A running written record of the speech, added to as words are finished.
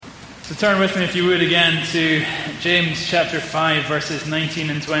So turn with me, if you would, again to James chapter 5, verses 19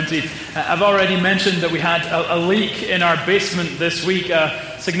 and 20. I've already mentioned that we had a leak in our basement this week.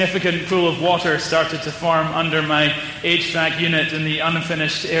 A significant pool of water started to form under my HVAC unit in the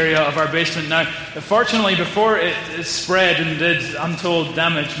unfinished area of our basement. Now, fortunately, before it spread and did untold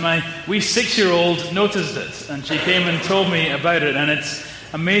damage, my wee 6-year-old noticed it, and she came and told me about it, and it's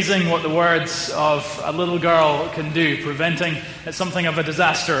amazing what the words of a little girl can do, preventing something of a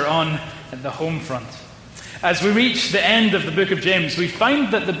disaster on the home front. As we reach the end of the book of James, we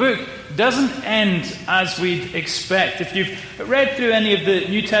find that the book doesn't end as we'd expect. If you've read through any of the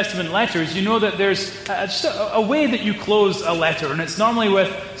New Testament letters, you know that there's just a way that you close a letter, and it's normally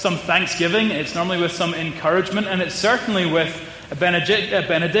with some thanksgiving, it's normally with some encouragement, and it's certainly with a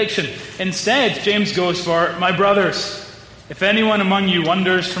benediction. Instead, James goes for, "My brothers, if anyone among you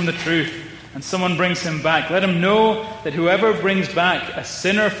wanders from the truth, and someone brings him back, let him know that whoever brings back a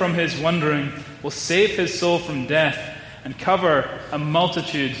sinner from his wandering will save his soul from death and cover a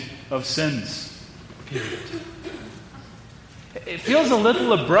multitude of sins." Period. It feels a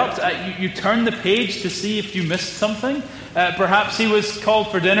little abrupt. You turn the page to see if you missed something. Perhaps he was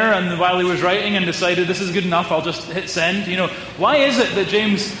called for dinner, and while he was writing and decided this is good enough, I'll just hit send. Why is it that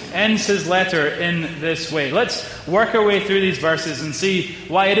James ends his letter in this way? Let's work our way through these verses and see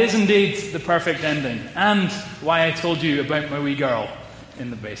why it is indeed the perfect ending, and why I told you about my wee girl in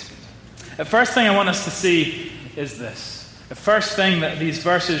the basement. The first thing I want us to see is this. The first thing that these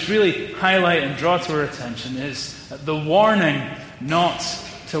verses really highlight and draw to our attention is the warning not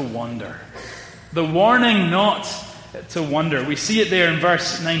to wander. The warning not to wander. We see it there in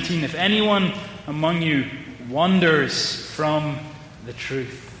verse 19. If anyone among you wanders from the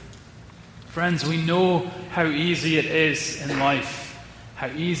truth. Friends, we know how easy it is in life, how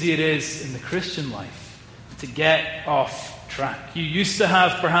easy it is in the Christian life to get off track. You used to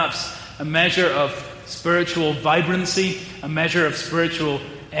have perhaps a measure of spiritual vibrancy, a measure of spiritual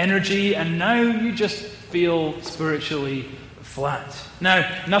energy, and now you just feel spiritually flat. Now,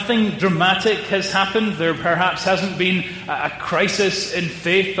 nothing dramatic has happened. There perhaps hasn't been a crisis in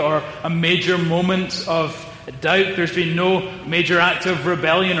faith or a major moment of doubt. There's been no major act of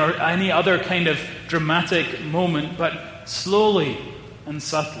rebellion or any other kind of dramatic moment, but slowly and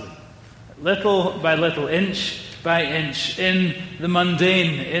subtly, little by little, inch by inch, in the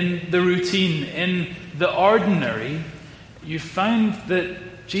mundane, in the routine, in the ordinary, you found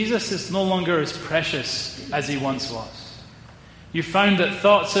that Jesus is no longer as precious as he once was. You found that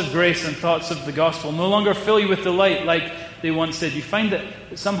thoughts of grace and thoughts of the gospel no longer fill you with delight like they once did. You find that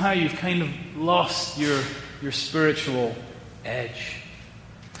somehow you've kind of lost your spiritual edge.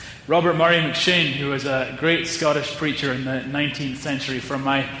 Robert Murray McCheyne, who was a great Scottish preacher in the 19th century from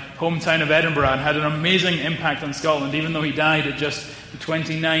my hometown of Edinburgh and had an amazing impact on Scotland, even though he died at just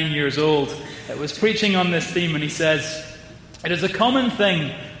 29 years old, was preaching on this theme, and he says, "It is a common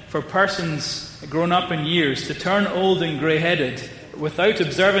thing for persons grown up in years to turn old and grey-headed without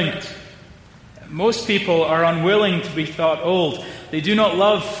observing it. Most people are unwilling to be thought old. They do not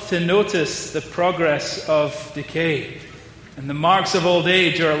love to notice the progress of decay, and the marks of old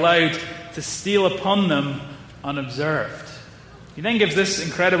age are allowed to steal upon them unobserved." He then gives this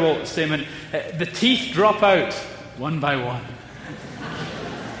incredible statement, "The teeth drop out one by one."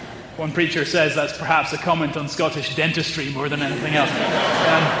 One preacher says that's perhaps a comment on Scottish dentistry more than anything else.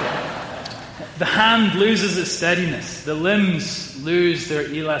 The hand loses its steadiness. The limbs lose their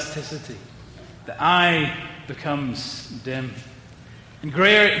elasticity. The eye becomes dim. And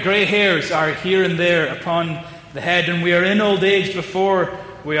grey hairs are here and there upon the head, and we are in old age before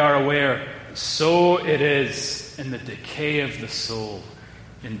we are aware. So it is in the decay of the soul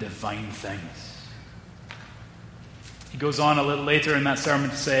in divine things. He goes on a little later in that sermon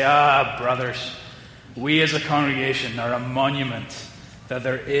to say, brothers, we as a congregation are a monument that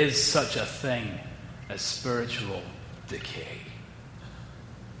there is such a thing as spiritual decay.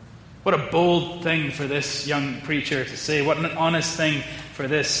 What a bold thing for this young preacher to say. What an honest thing for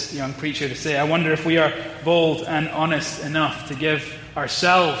this young preacher to say. I wonder if we are bold and honest enough to give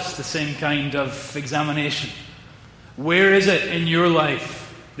ourselves the same kind of examination. Where is it in your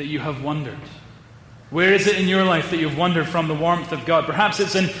life that you have wandered? Where is it in your life that you've wandered from the warmth of God? Perhaps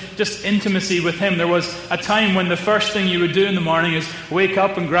it's in just intimacy with Him. There was a time when the first thing you would do in the morning is wake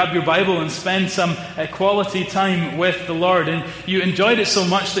up and grab your Bible and spend some quality time with the Lord. And you enjoyed it so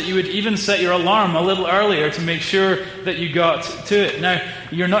much that you would even set your alarm a little earlier to make sure that you got to it. Now,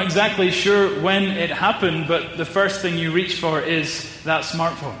 you're not exactly sure when it happened, but the first thing you reach for is that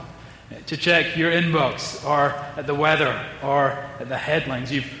smartphone to check your inbox or at the weather or at the headlines.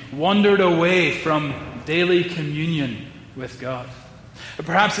 You've wandered away from daily communion with God.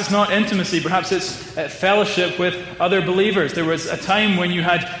 Perhaps it's not intimacy. Perhaps it's fellowship with other believers. There was a time when you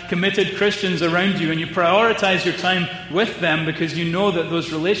had committed Christians around you and you prioritized your time with them because you know that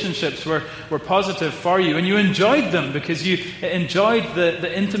those relationships were positive for you. And you enjoyed them because you enjoyed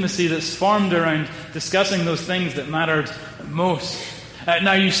the intimacy that's formed around discussing those things that mattered most.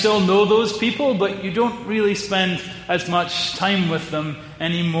 Now, you still know those people, but you don't really spend as much time with them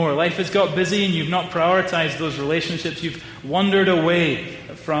anymore. Life has got busy and you've not prioritized those relationships. You've wandered away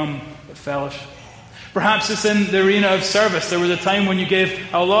from fellowship. Perhaps it's in the arena of service. There was a time when you gave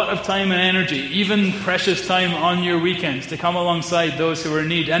a lot of time and energy, even precious time on your weekends, to come alongside those who were in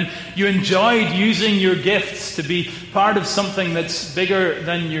need. And you enjoyed using your gifts to be part of something that's bigger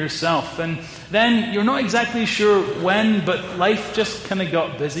than yourself. And then you're not exactly sure when, but life just kind of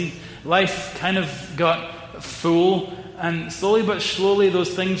got busy. Life kind of got full. And slowly but slowly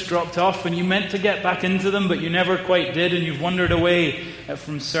those things dropped off. And you meant to get back into them, but you never quite did. And you've wandered away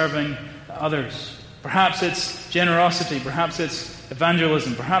from serving others. Perhaps it's generosity. Perhaps it's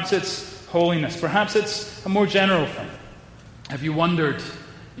evangelism. Perhaps it's holiness. Perhaps it's a more general thing. Have you wandered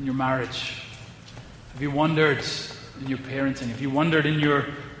in your marriage? Have you wandered in your parenting? Have you wandered in your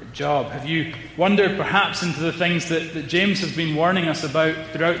job? Have you wandered perhaps into the things that James has been warning us about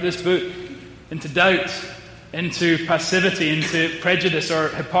throughout this book? Into doubt, into passivity, into prejudice or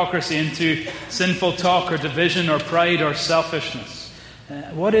hypocrisy, into sinful talk or division or pride or selfishness.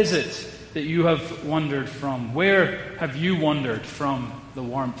 What is it that you have wandered from? Where have you wandered from the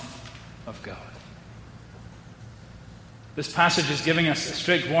warmth of God? This passage is giving us a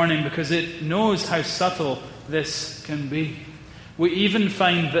strict warning because it knows how subtle this can be. We even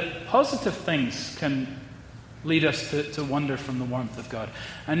find that positive things can lead us to wander from the warmth of God.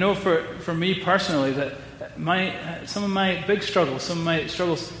 I know for me personally that some of my big struggles, some of my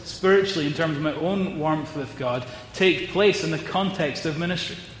struggles spiritually in terms of my own warmth with God take place in the context of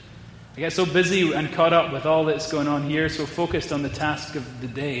ministry. I get so busy and caught up with all that's going on here, so focused on the task of the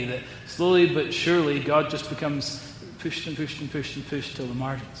day, that slowly but surely God just becomes pushed and pushed and pushed and pushed till the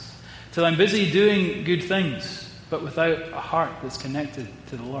margins. Till I'm busy doing good things, but without a heart that's connected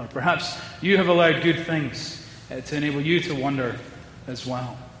to the Lord. Perhaps you have allowed good things to enable you to wander as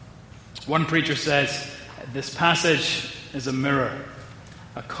well. One preacher says, this passage is a mirror,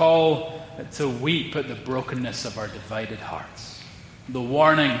 a call to weep at the brokenness of our divided hearts. The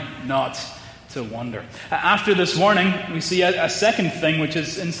warning not to wander. After this warning, we see a second thing, which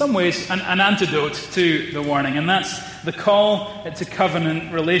is in some ways an antidote to the warning, and that's the call to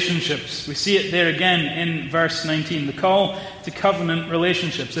covenant relationships. We see it there again in verse 19, the call to covenant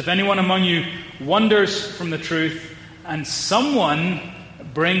relationships. If anyone among you wanders from the truth, and someone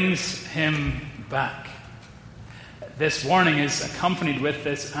brings him back. This warning is accompanied with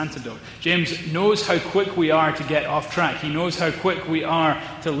this antidote. James knows how quick we are to get off track. He knows how quick we are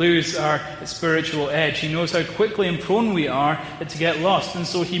to lose our spiritual edge. He knows how quickly and prone we are to get lost. And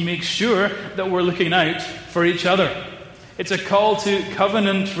so he makes sure that we're looking out for each other. It's a call to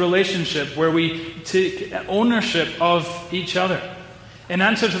covenant relationship where we take ownership of each other. In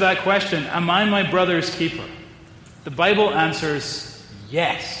answer to that question, am I my brother's keeper? The Bible answers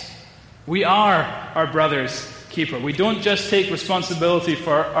yes. We are our brother's keeper. We don't just take responsibility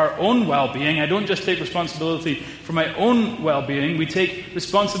for our own well-being. I don't just take responsibility for my own well-being. We take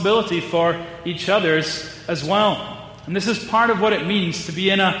responsibility for each other's as well. And this is part of what it means to be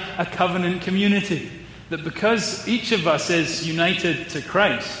in a covenant community. That because each of us is united to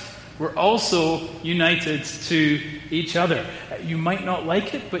Christ, we're also united to each other. You might not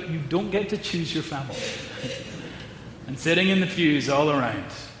like it, but you don't get to choose your family. And sitting in the pews all around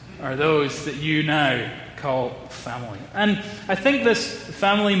are those that you now call family. And I think this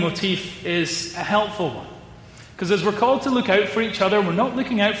family motif is a helpful one. Because as we're called to look out for each other, we're not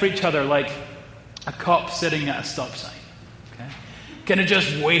looking out for each other like a cop sitting at a stop sign. Okay? Kind of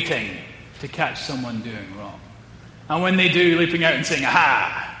just waiting to catch someone doing wrong. And when they do, leaping out and saying,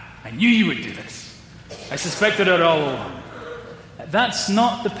 "Aha! I knew you would do this. I suspected it all along." That's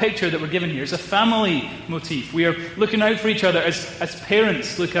not the picture that we're given here. It's a family motif. We are looking out for each other as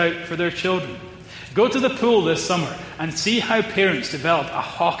parents look out for their children. Go to the pool this summer and see how parents develop a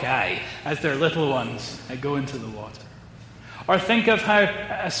hawk eye as their little ones go into the water. Or think of how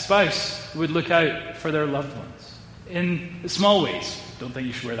a spouse would look out for their loved ones in small ways. Don't think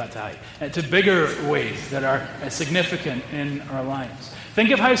you should wear that tie. To bigger ways that are significant in our lives.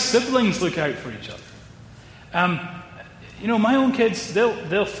 Think of how siblings look out for each other. My own kids,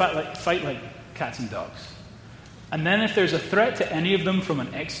 they'll fight like cats and dogs. And then if there's a threat to any of them from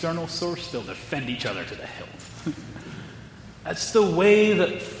an external source, they'll defend each other to the hilt. That's the way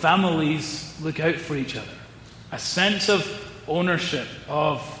that families look out for each other. A sense of ownership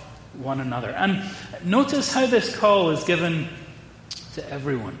of one another. And notice how this call is given to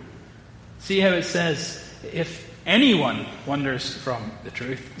everyone. See how it says, if anyone wanders from the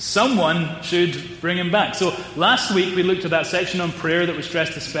truth, someone should bring him back. So last week we looked at that section on prayer that was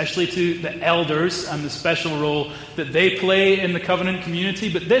stressed especially to the elders and the special role that they play in the covenant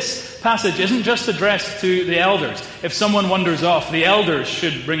community. But this passage isn't just addressed to the elders. If someone wanders off, the elders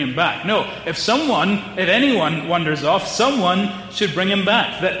should bring him back. No, if anyone wanders off, someone should bring him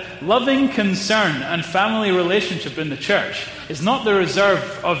back. That loving concern and family relationship in the church is not the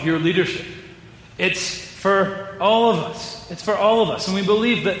reserve of your leadership. It's for all of us. It's for all of us. And we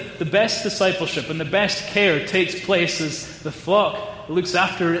believe that the best discipleship and the best care takes place as the flock looks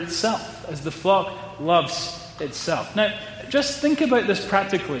after itself, as the flock loves itself. Now, just think about this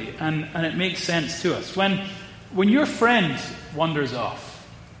practically, and it makes sense to us. When your friend wanders off,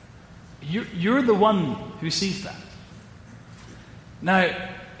 you're the one who sees that. Now,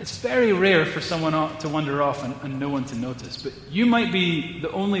 it's very rare for someone to wander off and no one to notice, but you might be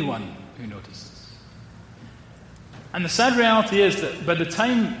the only one who notices. And the sad reality is that by the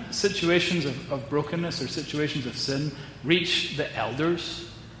time situations of brokenness or situations of sin reach the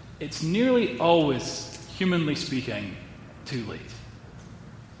elders, it's nearly always, humanly speaking, too late.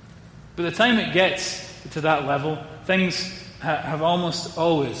 By the time it gets to that level, things have almost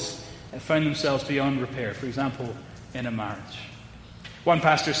always found themselves beyond repair. For example, in a marriage. One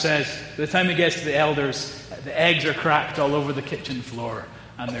pastor says, by the time it gets to the elders, the eggs are cracked all over the kitchen floor,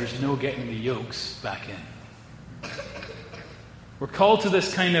 and there's no getting the yolks back in. We're called to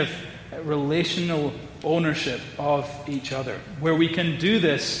this kind of relational ownership of each other, where we can do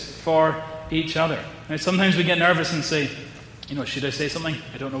this for each other. Now, sometimes we get nervous and say, should I say something?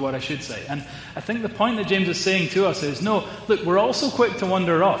 I don't know what I should say. And I think the point that James is saying to us is, no, look, we're all so quick to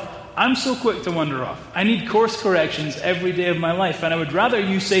wander off. I'm so quick to wander off. I need course corrections every day of my life, and I would rather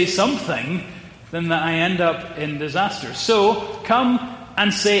you say something than that I end up in disaster. So, come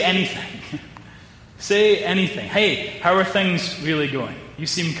and say anything. Say anything. Hey, how are things really going? You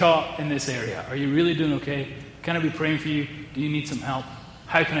seem caught in this area. Are you really doing okay? Can I be praying for you? Do you need some help?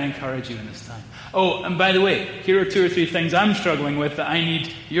 How can I encourage you in this time? Oh, and by the way, here are 2 or 3 things I'm struggling with that I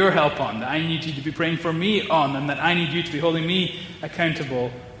need your help on, that I need you to be praying for me on, and that I need you to be holding me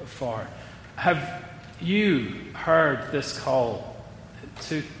accountable for. Have you heard this call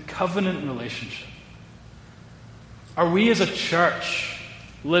to covenant relationship? Are we as a church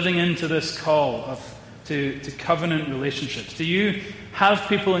living into this call to covenant relationships? Do you have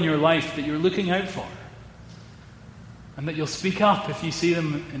people in your life that you're looking out for? And that you'll speak up if you see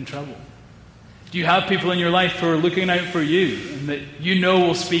them in trouble? Do you have people in your life who are looking out for you and that you know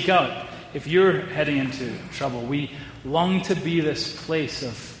will speak up if you're heading into trouble? We long to be this place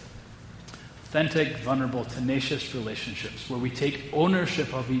of authentic, vulnerable, tenacious relationships where we take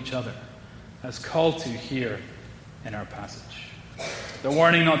ownership of each other as called to here in our passage. The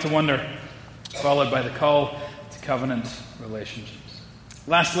warning not to wander, followed by the call to covenant relationships.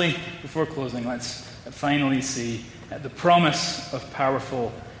 Lastly, before closing, let's finally see the promise of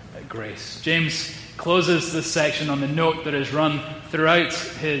powerful grace. James closes this section on the note that is run throughout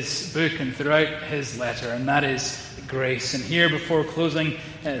his book and throughout his letter, and that is grace. And here, before closing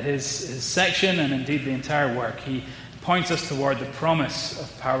his section, and indeed the entire work, he points us toward the promise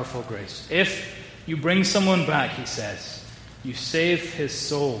of powerful grace. If you bring someone back, he says, you save his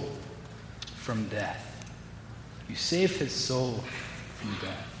soul from death. You save his soul from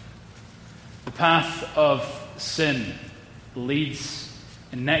death. The path of sin leads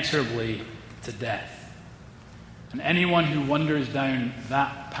inexorably to death. And anyone who wanders down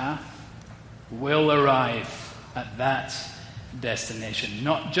that path will arrive at that destination.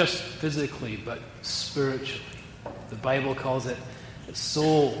 Not just physically, but spiritually. The Bible calls it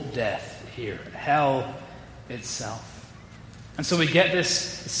soul death here. Hell itself. And so we get this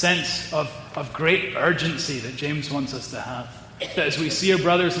sense of great urgency that James wants us to have. That as we see our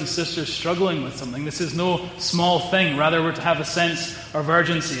brothers and sisters struggling with something, this is no small thing. Rather, we're to have a sense of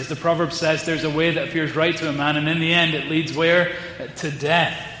urgency. As the proverb says, there's a way that appears right to a man, and in the end it leads where? To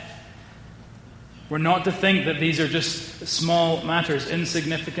death. We're not to think that these are just small matters,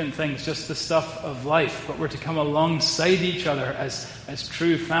 insignificant things, just the stuff of life, but we're to come alongside each other as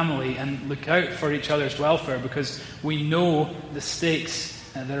true family and look out for each other's welfare because we know the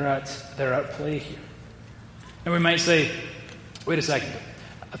stakes that are at play here. And we might say, wait a second,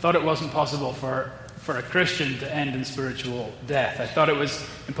 I thought it wasn't possible for a Christian to end in spiritual death. I thought it was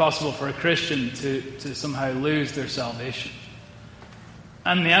impossible for a Christian to somehow lose their salvation.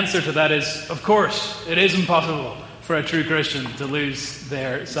 And the answer to that is, of course, it is impossible for a true Christian to lose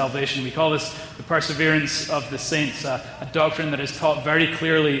their salvation. We call this the perseverance of the saints, a doctrine that is taught very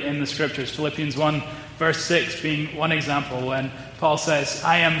clearly in the Scriptures. Philippians 1, verse 6 being one example when Paul says,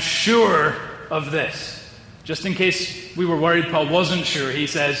 I am sure of this. Just in case we were worried Paul wasn't sure, he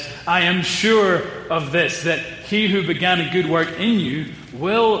says, I am sure of this, that he who began a good work in you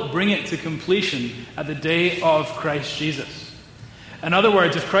will bring it to completion at the day of Christ Jesus. In other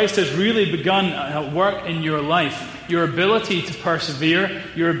words, if Christ has really begun a work in your life, your ability to persevere,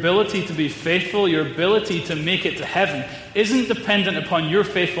 your ability to be faithful, your ability to make it to heaven isn't dependent upon your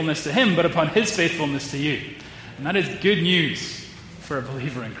faithfulness to him, but upon his faithfulness to you. And that is good news for a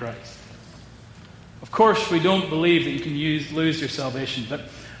believer in Christ. Of course, we don't believe that you can lose your salvation, but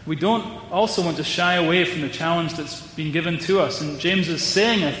we don't also want to shy away from the challenge that's been given to us. And James is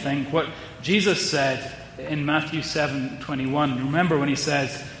saying, I think, what Jesus said in Matthew 7:21. Remember when he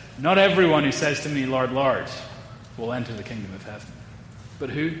says, not everyone who says to me, Lord, Lord, will enter the kingdom of heaven. But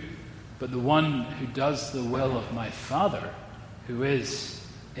who? But the one who does the will of my Father who is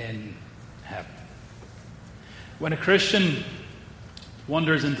in heaven. When a Christian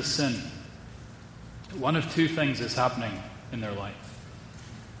wanders into sin, one of two things is happening in their life.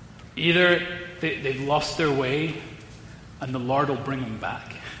 Either they've lost their way and the Lord will bring them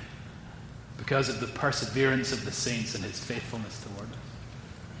back because of the perseverance of the saints and his faithfulness toward us.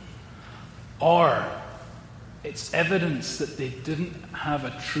 Or it's evidence that they didn't have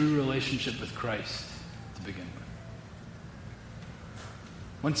a true relationship with Christ to begin with.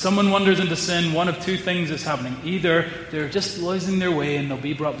 When someone wanders into sin, one of two things is happening. Either they're just losing their way and they'll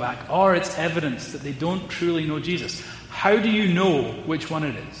be brought back, or it's evidence that they don't truly know Jesus. How do you know which one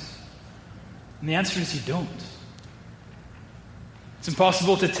it is? And the answer is you don't. It's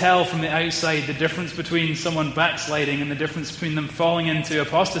impossible to tell from the outside the difference between someone backsliding and the difference between them falling into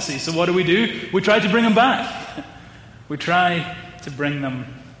apostasy. So what do? We try to bring them back. We try to bring them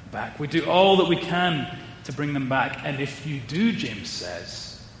back. We do all that we can to bring them back. And if you do, James says,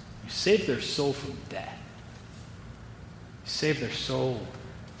 you save their soul from death. You save their soul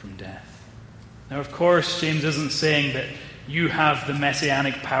from death. Now, of course, James isn't saying that you have the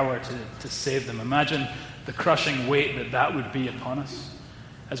messianic power to save them. Imagine the crushing weight that would be upon us.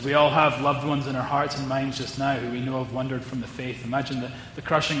 As we all have loved ones in our hearts and minds just now who we know have wandered from the faith. Imagine the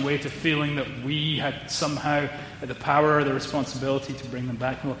crushing weight of feeling that we had somehow the power or the responsibility to bring them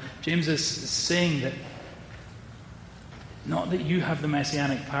back. No, James is saying that not that you have the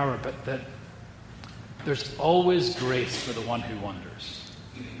messianic power, but that there's always grace for the one who wanders.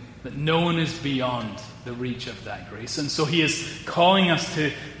 That no one is beyond the reach of that grace. And so he is calling us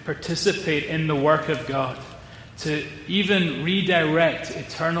to participate in the work of God, to even redirect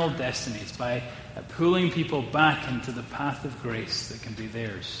eternal destinies by pulling people back into the path of grace that can be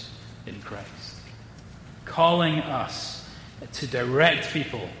theirs in Christ. Calling us to direct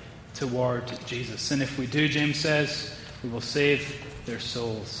people toward Jesus. And if we do, James says, we will save their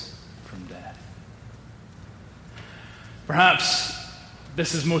souls from death. Perhaps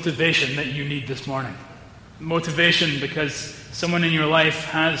this is motivation that you need this morning. Motivation because someone in your life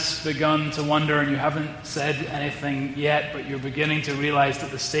has begun to wander and you haven't said anything yet, but you're beginning to realize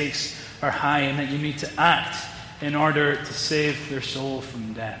that the stakes are high and that you need to act in order to save their soul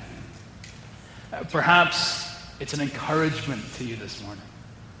from death. Perhaps it's an encouragement to you this morning.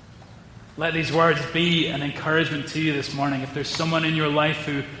 Let these words be an encouragement to you this morning. If there's someone in your life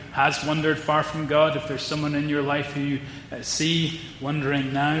who has wandered far from God, if there's someone in your life who you see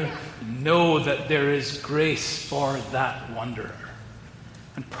wandering now, know that there is grace for that wanderer.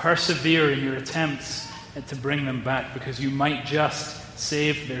 And persevere in your attempts to bring them back, because you might just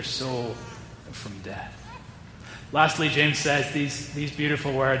save their soul from death. Lastly, James says these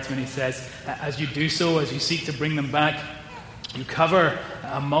beautiful words when he says, as you do so, as you seek to bring them back, you cover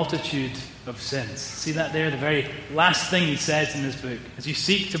a multitude of sins. See that there? The very last thing he says in this book. As you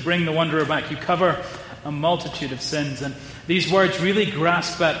seek to bring the wanderer back, you cover a multitude of sins. And these words really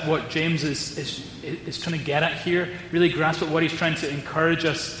grasp at what James is trying to get at here, really grasp at what he's trying to encourage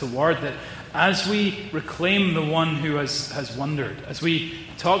us toward, that as we reclaim the one who has wandered, as we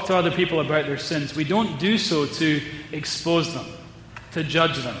talk to other people about their sins, we don't do so to expose them, to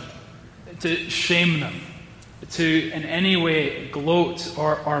judge them, to shame them, to in any way gloat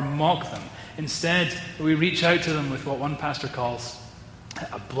or mock them. Instead, we reach out to them with what one pastor calls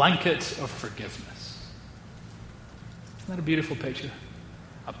a blanket of forgiveness. Isn't that a beautiful picture?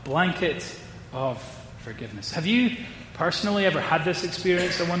 A blanket of forgiveness. Have you personally ever had this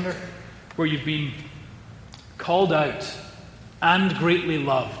experience, I wonder, where you've been called out and greatly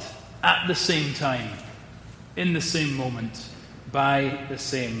loved at the same time, in the same moment, by the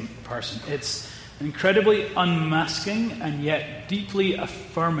same person? It's An incredibly unmasking and yet deeply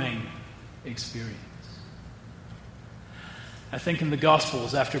affirming experience. I think in the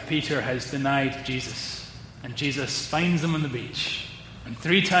Gospels, after Peter has denied Jesus, and Jesus finds him on the beach, and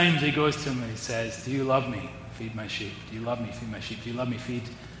 3 times he goes to him and he says, "Do you love me? Feed my sheep. Do you love me? Feed my sheep. Do you love me? Feed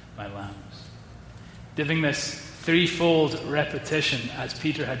my lambs." Giving this 3-fold repetition as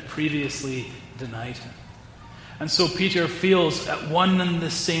Peter had previously denied him. And so Peter feels at one and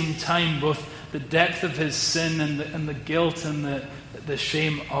the same time both the depth of his sin and the guilt and the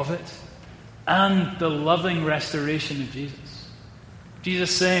shame of it, and the loving restoration of Jesus.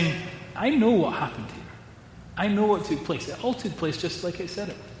 Jesus saying, "I know what happened here. I know what took place. It all took place just like I said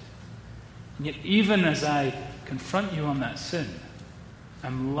it would. And yet even as I confront you on that sin,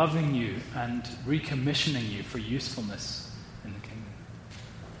 I'm loving you and recommissioning you for usefulness in the kingdom."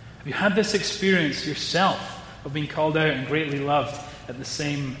 Have you had this experience yourself of being called out and greatly loved at the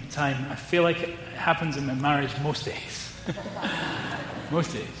same time? I feel like it happens in my marriage most days.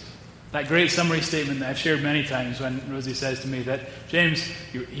 Most days. That great summary statement that I've shared many times when Rosie says to me that, "James,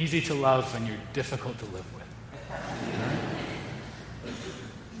 you're easy to love and you're difficult to live with."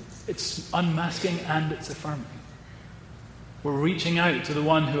 It's unmasking and it's affirming. We're reaching out to the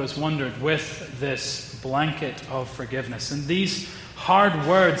one who has wandered with this blanket of forgiveness. And these hard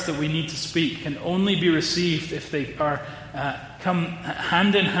words that we need to speak can only be received if they are come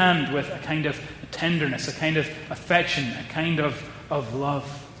hand in hand with a kind of tenderness, a kind of affection, a kind of love.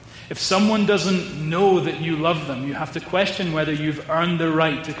 If someone doesn't know that you love them, you have to question whether you've earned the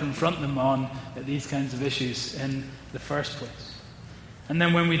right to confront them on these kinds of issues in the first place. And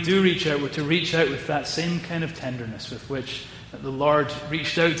then when we do reach out, we're to reach out with that same kind of tenderness with which the Lord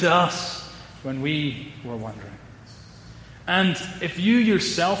reached out to us when we were wandering. And if you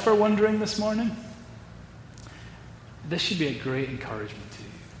yourself are wondering this morning, this should be a great encouragement to you.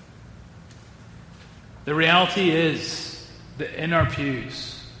 The reality is that in our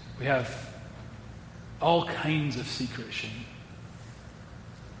pews, we have all kinds of secret shame.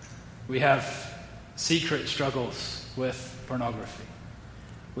 We have secret struggles with pornography.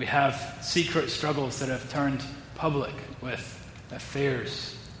 We have secret struggles that have turned public with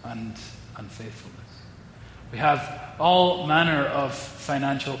affairs and unfaithfulness. We have all manner of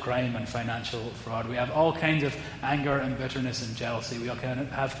financial crime and financial fraud. We have all kinds of anger and bitterness and jealousy. We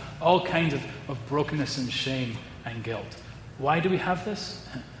have all kinds of brokenness and shame and guilt. Why do we have this?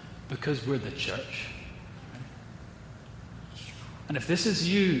 Because we're the church. And if this is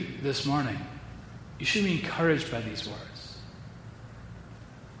you this morning, you should be encouraged by these words.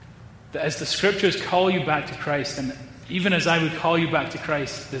 That as the scriptures call you back to Christ, and even as I would call you back to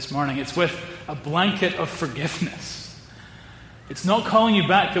Christ this morning, it's with a blanket of forgiveness. It's not calling you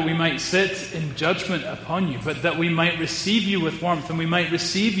back that we might sit in judgment upon you, but that we might receive you with warmth and we might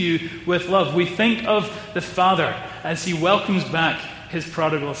receive you with love. We think of the Father as he welcomes back his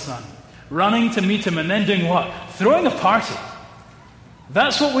prodigal son, running to meet him and then doing what? Throwing a party.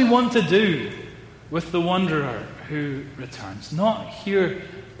 That's what we want to do with the wanderer who returns. Not here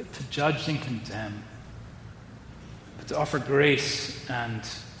to judge and condemn, but to offer grace and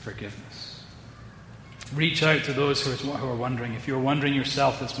forgiveness. Reach out to those who are wondering. If you're wondering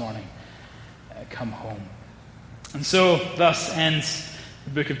yourself this morning, come home. And so, thus ends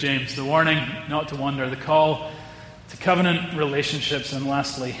the book of James. The warning not to wander, the call to covenant relationships, and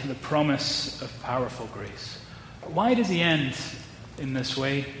lastly, the promise of powerful grace. Why does he end in this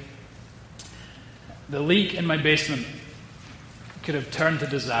way? The leak in my basement could have turned to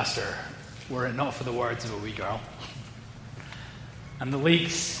disaster were it not for the words of a wee girl. And the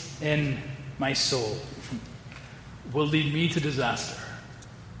leaks in my soul will lead me to disaster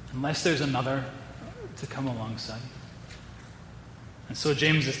unless there's another to come alongside. And so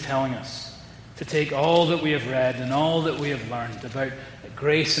James is telling us to take all that we have read and all that we have learned about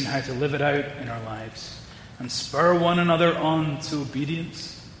grace and how to live it out in our lives and spur one another on to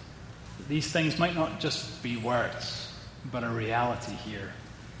obedience. These things might not just be words, but a reality here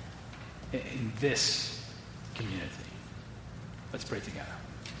in this community. Let's pray together.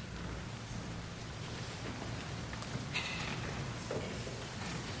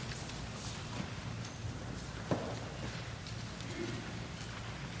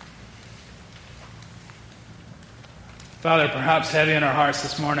 Father, perhaps heavy in our hearts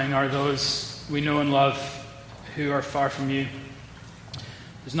this morning are those we know and love who are far from you.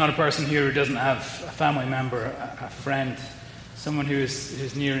 There's not a person here who doesn't have a family member, a friend, someone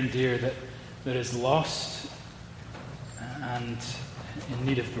who's near and dear that is lost and in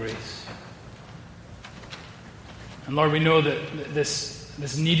need of grace. And Lord, we know that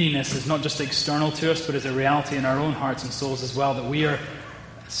this neediness is not just external to us, but is a reality in our own hearts and souls as well, that we are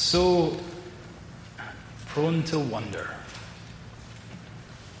so prone to wonder.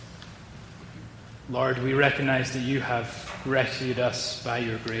 Lord, we recognize that you have rescued us by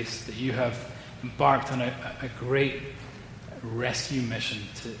your grace, that you have embarked on a great rescue mission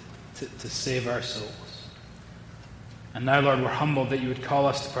to save our souls. And now, Lord, we're humbled that you would call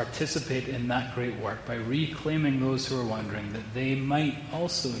us to participate in that great work by reclaiming those who are wandering, that they might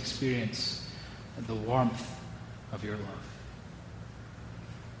also experience the warmth of your love.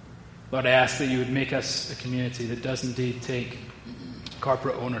 Lord, I ask that you would make us a community that does indeed take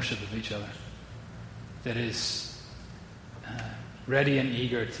corporate ownership of each other, that is ready and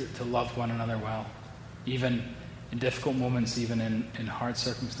eager to love one another well, even in difficult moments, even in hard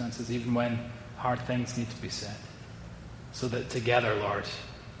circumstances, even when hard things need to be said. So that together, Lord,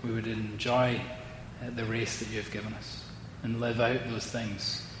 we would enjoy the race that you have given us and live out those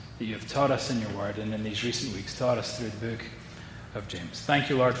things that you have taught us in your word and in these recent weeks taught us through the book of James. Thank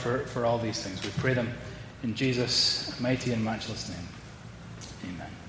you, Lord, for all these things. We pray them in Jesus' mighty and matchless name.